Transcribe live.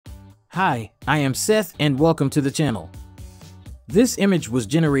Hi, I am Seth and welcome to the channel. This image was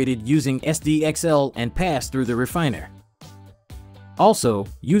generated using SDXL and passed through the refiner. Also,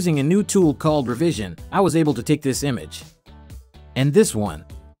 using a new tool called Revision, I was able to take this image. And this one.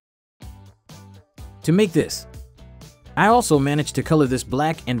 To make this, I also managed to color this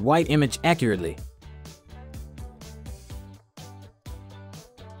black and white image accurately.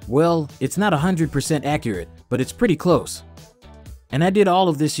 Well, it's not 100% accurate, but it's pretty close. And I did all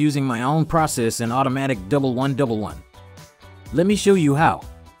of this using my own process in Automatic 1111. Let me show you how.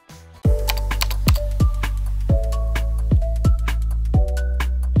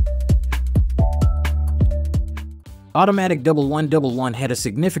 Automatic 1111 had a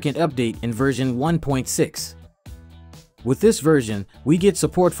significant update in version 1.6. With this version, we get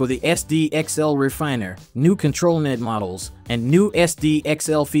support for the SDXL Refiner, new ControlNet models, and new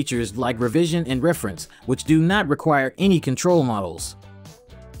SDXL features like Revision and Reference, which do not require any control models.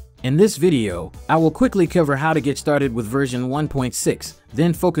 In this video, I will quickly cover how to get started with version 1.6,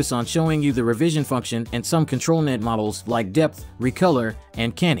 then focus on showing you the revision function and some ControlNet models like Depth, ReColor,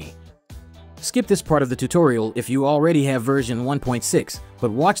 and Canny. Skip this part of the tutorial if you already have version 1.6, but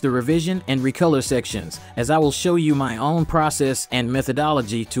watch the revision and recolor sections, as I will show you my own process and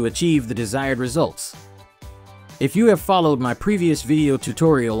methodology to achieve the desired results. If you have followed my previous video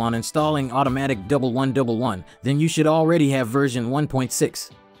tutorial on installing Automatic 1111, then you should already have version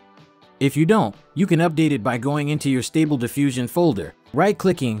 1.6. If you don't, you can update it by going into your Stable Diffusion folder,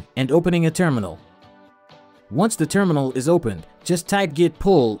 right-clicking, and opening a terminal. Once the terminal is opened, just type git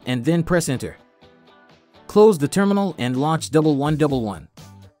pull and then press enter. Close the terminal and launch 1111.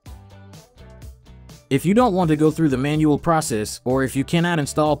 If you don't want to go through the manual process, or if you cannot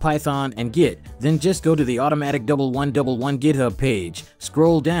install Python and Git, then just go to the Automatic 1111 GitHub page,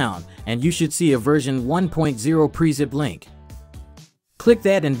 scroll down, and you should see a version 1.0 prezip link. Click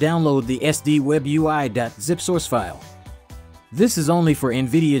that and download the sdwebui.zip source file. This is only for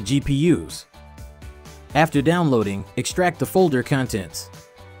NVIDIA GPUs. After downloading, extract the folder contents.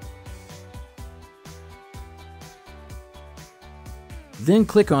 Then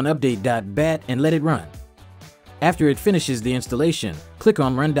click on update.bat and let it run. After it finishes the installation, click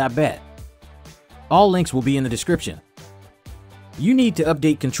on run.bat. All links will be in the description. You need to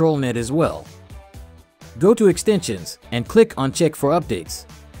update ControlNet as well. Go to Extensions and click on Check for Updates.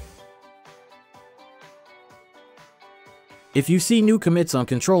 If you see new commits on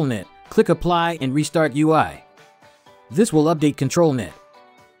ControlNet, click Apply and Restart UI. This will update ControlNet.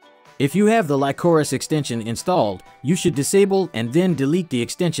 If you have the Lycoris extension installed, you should disable and then delete the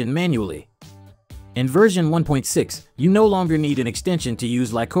extension manually. In version 1.6, you no longer need an extension to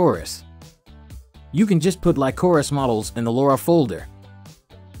use Lycoris. You can just put Lycoris models in the LoRa folder.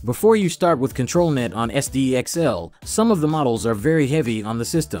 Before you start with ControlNet on SDXL, some of the models are very heavy on the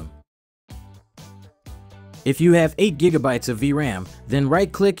system. If you have 8 GB of vRAM, then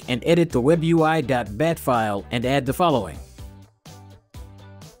right-click and edit the webui.bat file and add the following.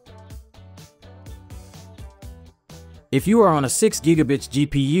 If you are on a 6 GB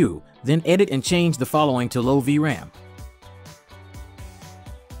GPU, then edit and change the following to low vRAM.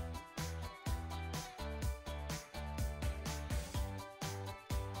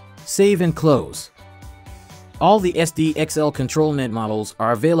 Save and close. All the SDXL ControlNet models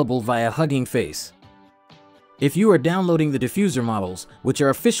are available via Hugging Face. If you are downloading the diffuser models, which are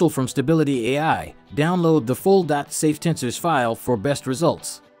official from Stability AI, download the full .safetensors file for best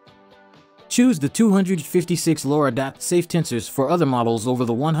results. Choose the 256 LoRa.safetensors for other models over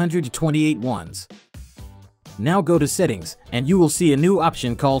the 128 ones. Now go to Settings, and you will see a new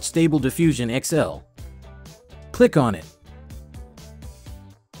option called Stable Diffusion XL. Click on it.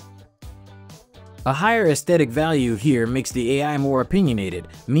 A higher aesthetic value here makes the AI more opinionated,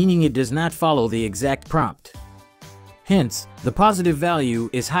 meaning it does not follow the exact prompt. Hence, the positive value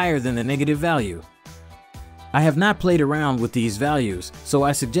is higher than the negative value. I have not played around with these values, so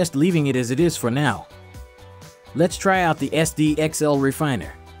I suggest leaving it as it is for now. Let's try out the SDXL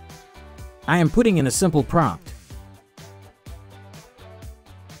Refiner. I am putting in a simple prompt.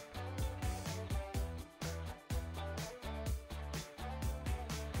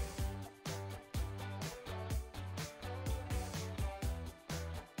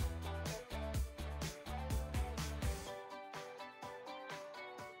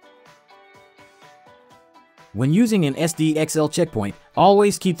 When using an SDXL checkpoint,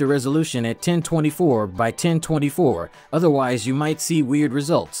 always keep the resolution at 1024 by 1024, otherwise you might see weird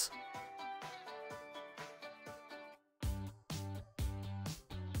results.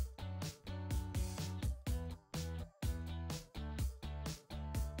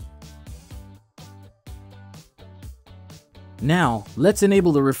 Now, let's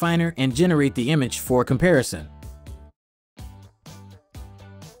enable the refiner and generate the image for comparison.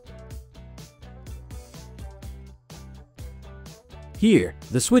 Here,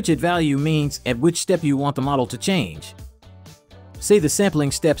 the switch at value means at which step you want the model to change. Say the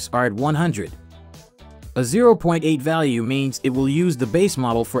sampling steps are at 100. A 0.8 value means it will use the base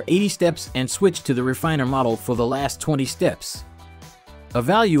model for 80 steps and switch to the refiner model for the last 20 steps. A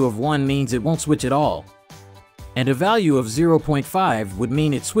value of 1 means it won't switch at all. And a value of 0.5 would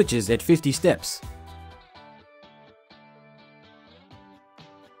mean it switches at 50 steps.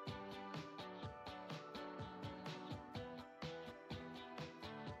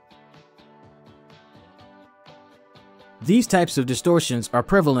 These types of distortions are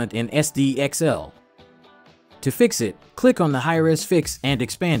prevalent in SDXL. To fix it, click on the high-res fix and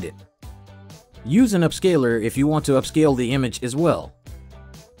expand it. Use an upscaler if you want to upscale the image as well.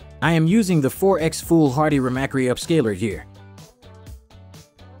 I am using the 4x Foolhardy Ramacry upscaler here.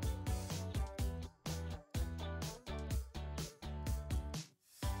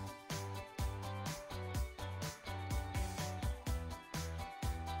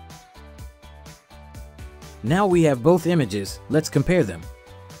 Now we have both images, let's compare them.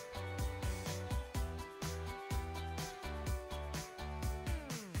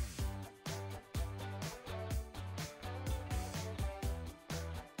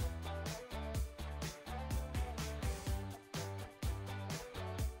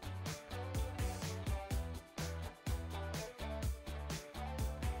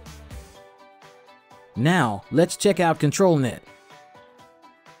 Now, let's check out ControlNet.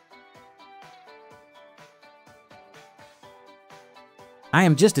 I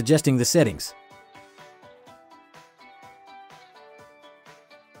am just adjusting the settings.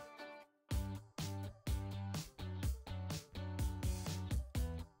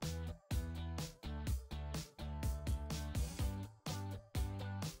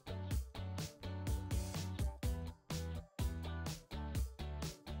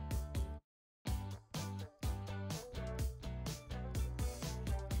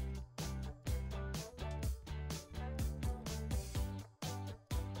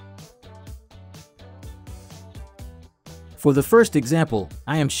 For the first example,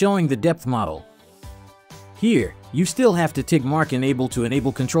 I am showing the depth model. Here, you still have to tick mark enable to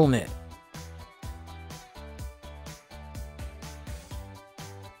enable ControlNet.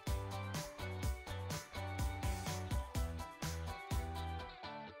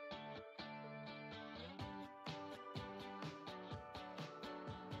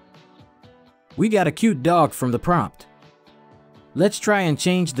 We got a cute dog from the prompt. Let's try and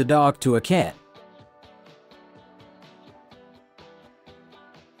change the dog to a cat.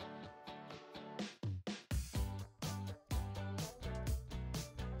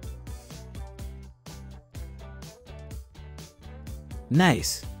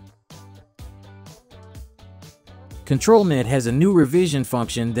 Nice. ControlNet has a new revision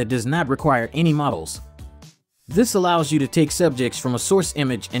function that does not require any models. This allows you to take subjects from a source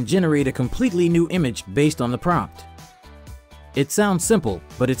image and generate a completely new image based on the prompt. It sounds simple,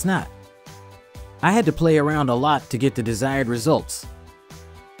 but it's not. I had to play around a lot to get the desired results.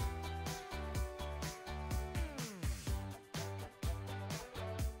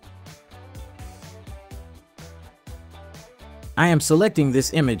 I am selecting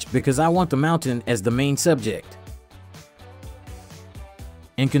this image because I want the mountain as the main subject.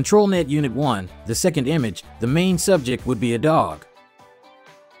 In ControlNet Unit 1, the second image, the main subject would be a dog.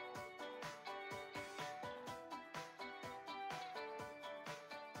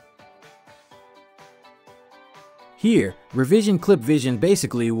 Here, Revision Clip Vision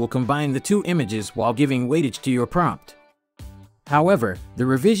basically will combine the two images while giving weightage to your prompt. However, the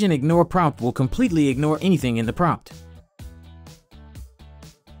Revision Ignore prompt will completely ignore anything in the prompt.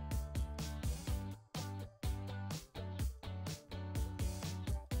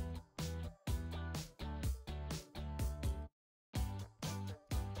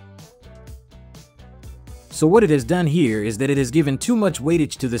 So what it has done here is that it has given too much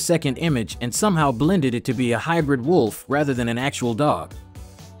weightage to the second image and somehow blended it to be a hybrid wolf rather than an actual dog.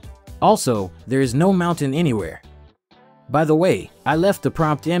 Also, there is no mountain anywhere. By the way, I left the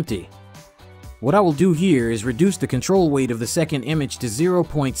prompt empty. What I will do here is reduce the control weight of the second image to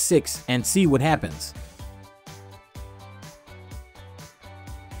 0.6 and see what happens.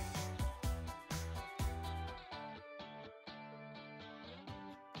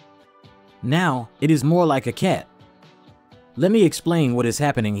 Now, it is more like a cat. Let me explain what is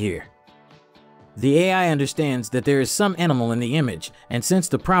happening here. The AI understands that there is some animal in the image, and since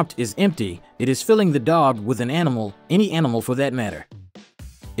the prompt is empty, it is filling the dog with an animal, any animal for that matter.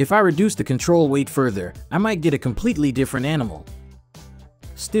 If I reduce the control weight further, I might get a completely different animal.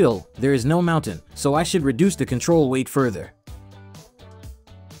 Still, there is no mountain, so I should reduce the control weight further.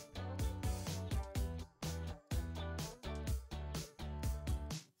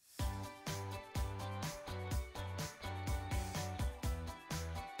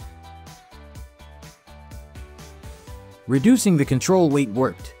 Reducing the control weight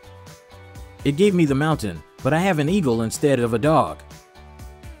worked. It gave me the mountain, but I have an eagle instead of a dog.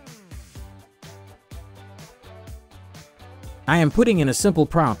 I am putting in a simple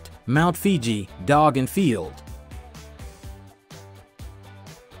prompt, Mount Fiji, dog and field.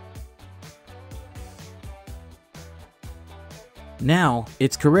 Now,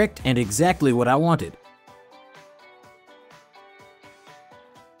 it's correct and exactly what I wanted.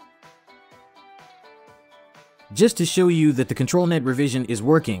 Just to show you that the ControlNet Revision is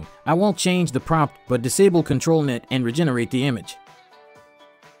working, I won't change the prompt but disable ControlNet and regenerate the image.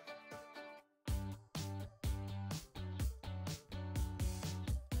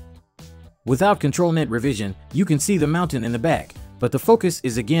 Without ControlNet Revision, you can see the mountain in the back, but the focus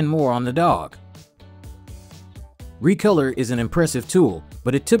is again more on the dog. ReColor is an impressive tool,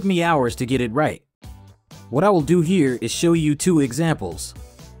 but it took me hours to get it right. What I will do here is show you two examples.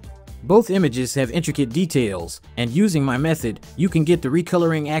 Both images have intricate details, and using my method, you can get the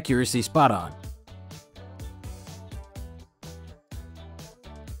recoloring accuracy spot on.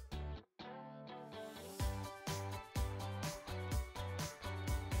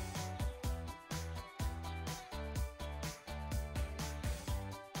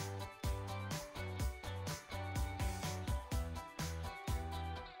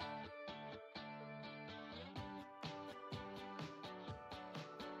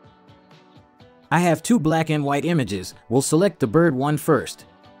 I have two black and white images. We'll select the bird one first.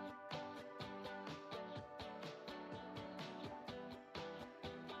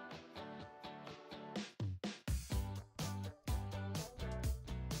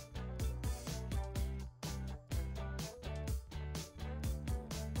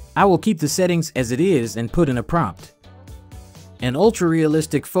 I will keep the settings as it is and put in a prompt. An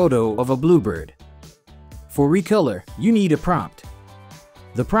ultra-realistic photo of a bluebird. For ReColor, you need a prompt.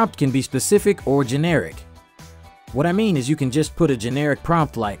 The prompt can be specific or generic. What I mean is you can just put a generic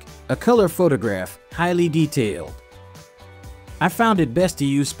prompt like, a color photograph, highly detailed. I found it best to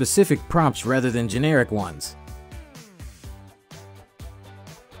use specific prompts rather than generic ones.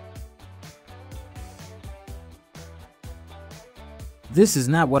 This is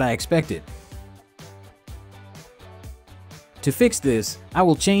not what I expected. To fix this, I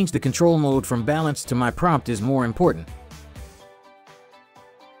will change the control mode from balance to my prompt is more important.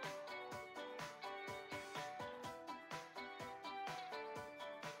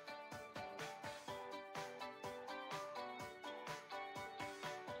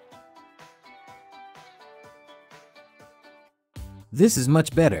 This is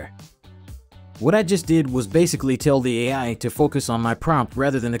much better. What I just did was basically tell the AI to focus on my prompt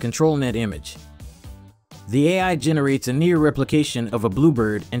rather than the ControlNet image. The AI generates a near replication of a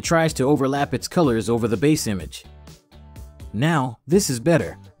bluebird and tries to overlap its colors over the base image. Now, this is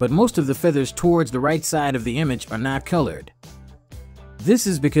better, but most of the feathers towards the right side of the image are not colored. This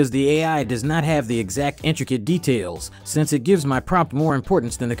is because the AI does not have the exact intricate details, since it gives my prompt more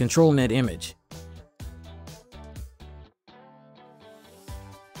importance than the ControlNet image.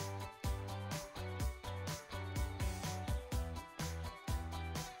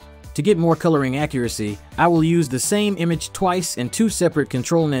 To get more coloring accuracy, I will use the same image twice in two separate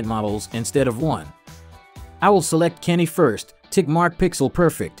ControlNet models instead of one. I will select Kenny first, tick mark pixel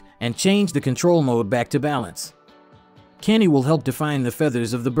perfect, and change the control mode back to balance. Kenny will help define the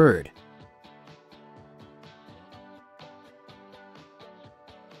feathers of the bird.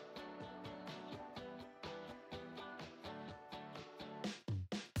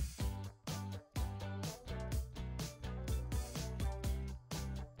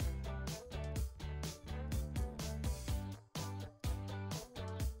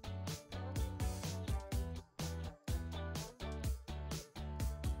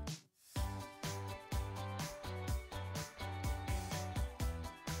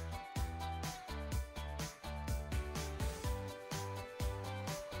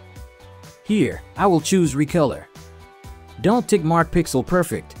 Here, I will choose ReColor. Don't tick mark pixel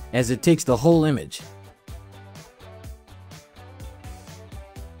perfect, as it takes the whole image.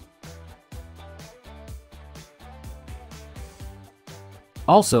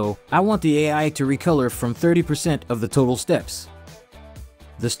 Also, I want the AI to recolor from 30% of the total steps.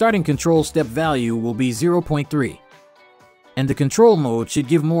 The starting control step value will be 0.3. And the control mode should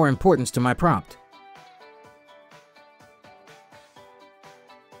give more importance to my prompt.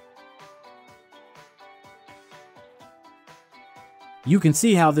 You can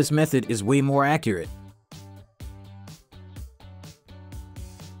see how this method is way more accurate.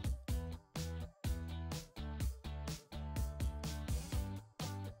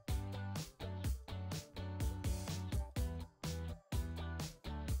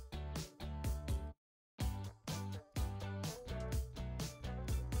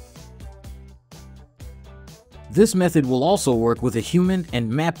 This method will also work with a human and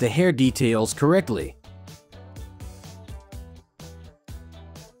map the hair details correctly.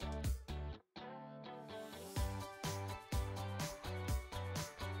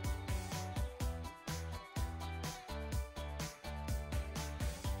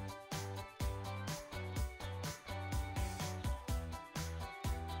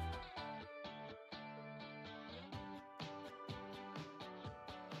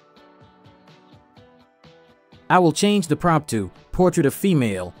 I will change the prompt to Portrait of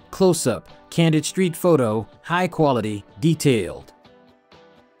Female, Close-Up, Candid Street Photo, High Quality, Detailed.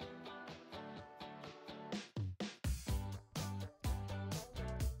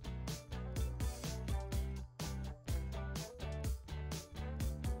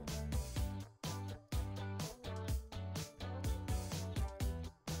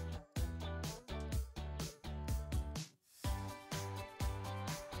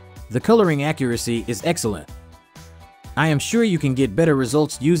 The coloring accuracy is excellent. I am sure you can get better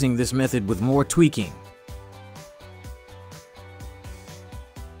results using this method with more tweaking.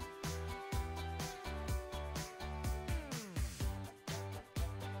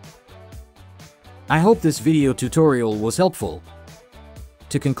 I hope this video tutorial was helpful.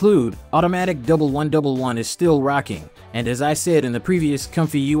 To conclude, automatic 1111 is still rocking, and as I said in the previous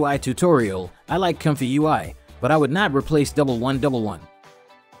Comfy UI tutorial, I like Comfy UI, but I would not replace 1111.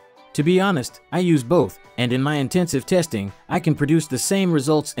 To be honest, I use both, and in my intensive testing, I can produce the same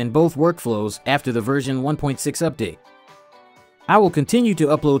results in both workflows after the version 1.6 update. I will continue to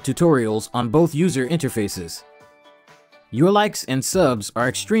upload tutorials on both user interfaces. Your likes and subs are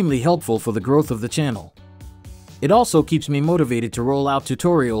extremely helpful for the growth of the channel. It also keeps me motivated to roll out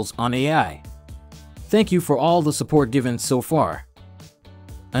tutorials on AI. Thank you for all the support given so far.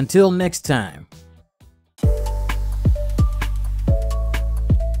 Until next time.